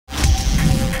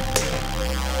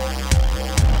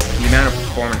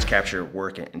performance capture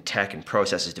work and tech and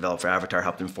processes developed for Avatar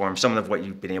helped inform some of what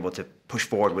you've been able to push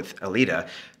forward with Alita.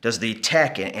 Does the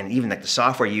tech and even like the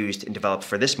software used and developed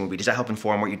for this movie, does that help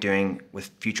inform what you're doing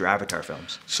with future Avatar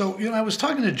films? So, I was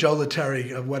talking to Jon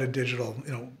Landau of Weta Digital,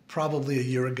 probably a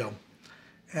year ago.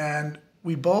 And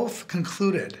we both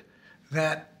concluded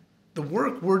that the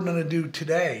work we're going to do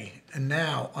today and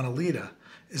now on Alita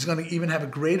is going to even have a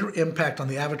greater impact on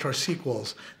the Avatar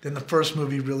sequels than the first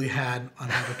movie really had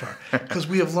on Avatar. Because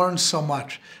we have learned so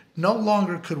much. No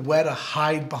longer could Weta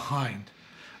hide behind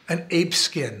an ape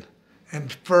skin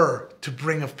and fur to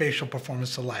bring a facial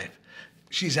performance to life.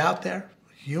 She's out there,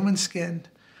 human-skinned.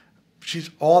 She's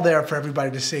all there for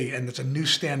everybody to see, and it's a new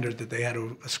standard that they had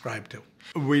to ascribe to.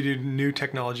 We do new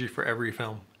technology for every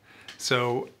film.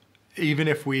 So even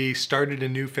if we started a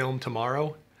new film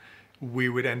tomorrow, we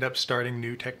would end up starting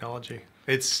new technology.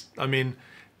 It's been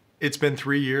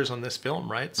 3 years on this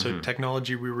film, right? So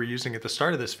technology we were using at the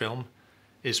start of this film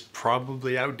is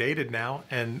probably outdated now,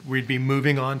 and we'd be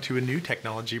moving on to a new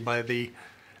technology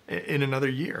in another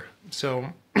year.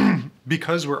 So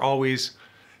because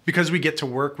we get to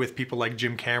work with people like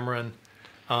Jim Cameron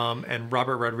and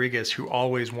Robert Rodriguez, who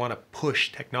always want to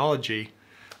push technology,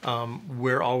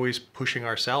 we're always pushing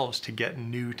ourselves to get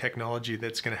new technology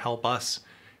that's going to help us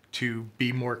to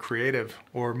be more creative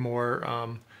or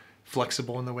more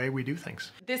flexible in the way we do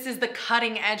things. This is the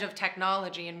cutting edge of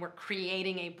technology, and we're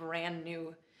creating a brand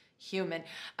new human.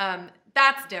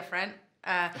 That's different.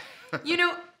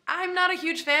 I'm not a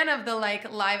huge fan of the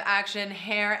live action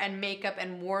hair and makeup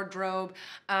and wardrobe.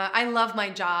 I love my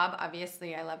job,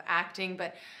 obviously I love acting,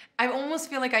 but I almost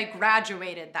feel like I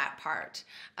graduated that part.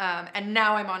 And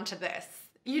now I'm on to this.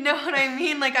 You know what I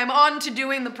mean? Like I'm on to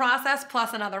doing the process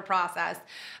plus another process.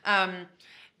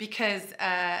 Because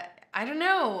I don't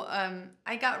know,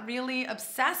 I got really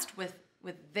obsessed with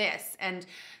this and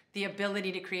the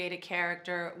ability to create a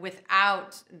character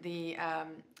without the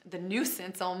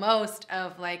nuisance almost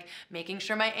of like making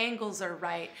sure my angles are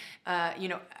right.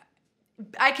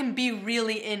 I can be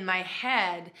really in my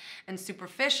head and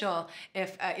superficial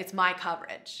if it's my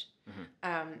coverage.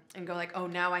 And go like, oh,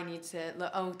 now I need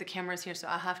to, oh, the camera's here, so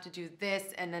I'll have to do this,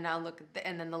 and then I'll look at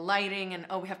and then the lighting, and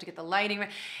oh, we have to get the lighting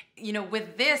right.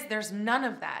 With this, there's none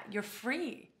of that. You're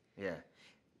free. Yeah.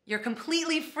 You're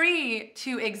completely free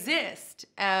to exist.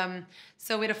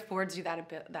 So it affords you that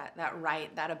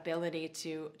ability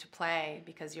to play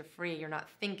because you're free. You're not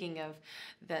thinking of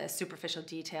the superficial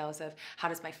details of how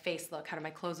does my face look, how do my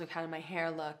clothes look, how do my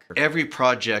hair look. Every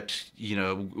project,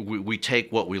 we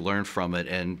take what we learn from it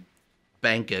and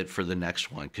bank it for the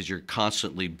next one because you're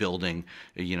constantly building,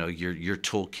 your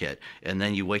toolkit, and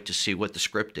then you wait to see what the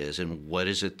script is and what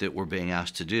is it that we're being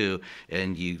asked to do,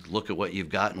 and you look at what you've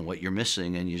got and what you're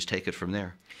missing, and you just take it from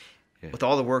there. Yeah. With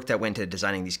all the work that went into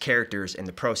designing these characters and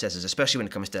the processes, especially when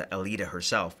it comes to Alita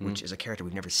herself, which is a character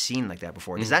we've never seen like that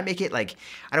before, does that make it I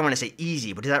don't want to say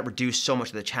easy, but does that reduce so much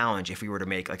of the challenge if we were to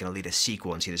make like an Alita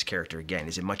sequel and see this character again?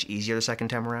 Is it much easier the second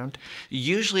time around?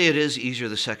 Usually it is easier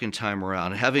the second time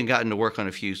around. Having gotten to work on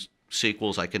a few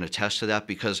sequels, I can attest to that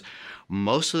because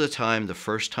most of the time, the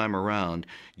first time around,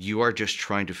 you are just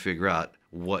trying to figure out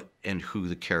what and who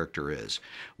the character is.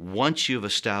 Once you've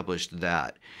established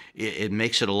that, it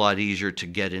makes it a lot easier to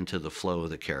get into the flow of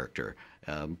the character.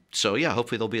 So yeah,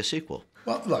 hopefully there'll be a sequel.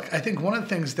 Well, look, I think one of the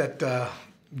things that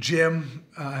Jim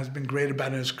has been great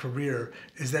about in his career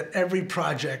is that every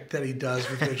project that he does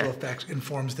with visual effects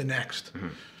informs the next.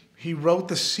 He wrote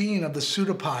the scene of the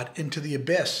pseudopod into the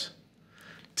abyss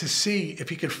to see if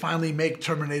he could finally make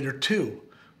Terminator 2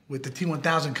 with the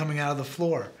T-1000 coming out of the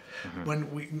floor. When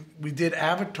we did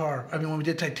Avatar, when we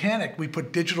did Titanic, we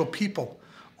put digital people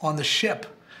on the ship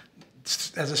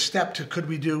as a step to could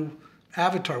we do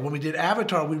Avatar. When we did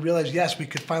Avatar, we realized, yes, we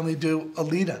could finally do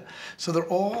Alita. So they're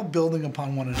all building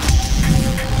upon one another.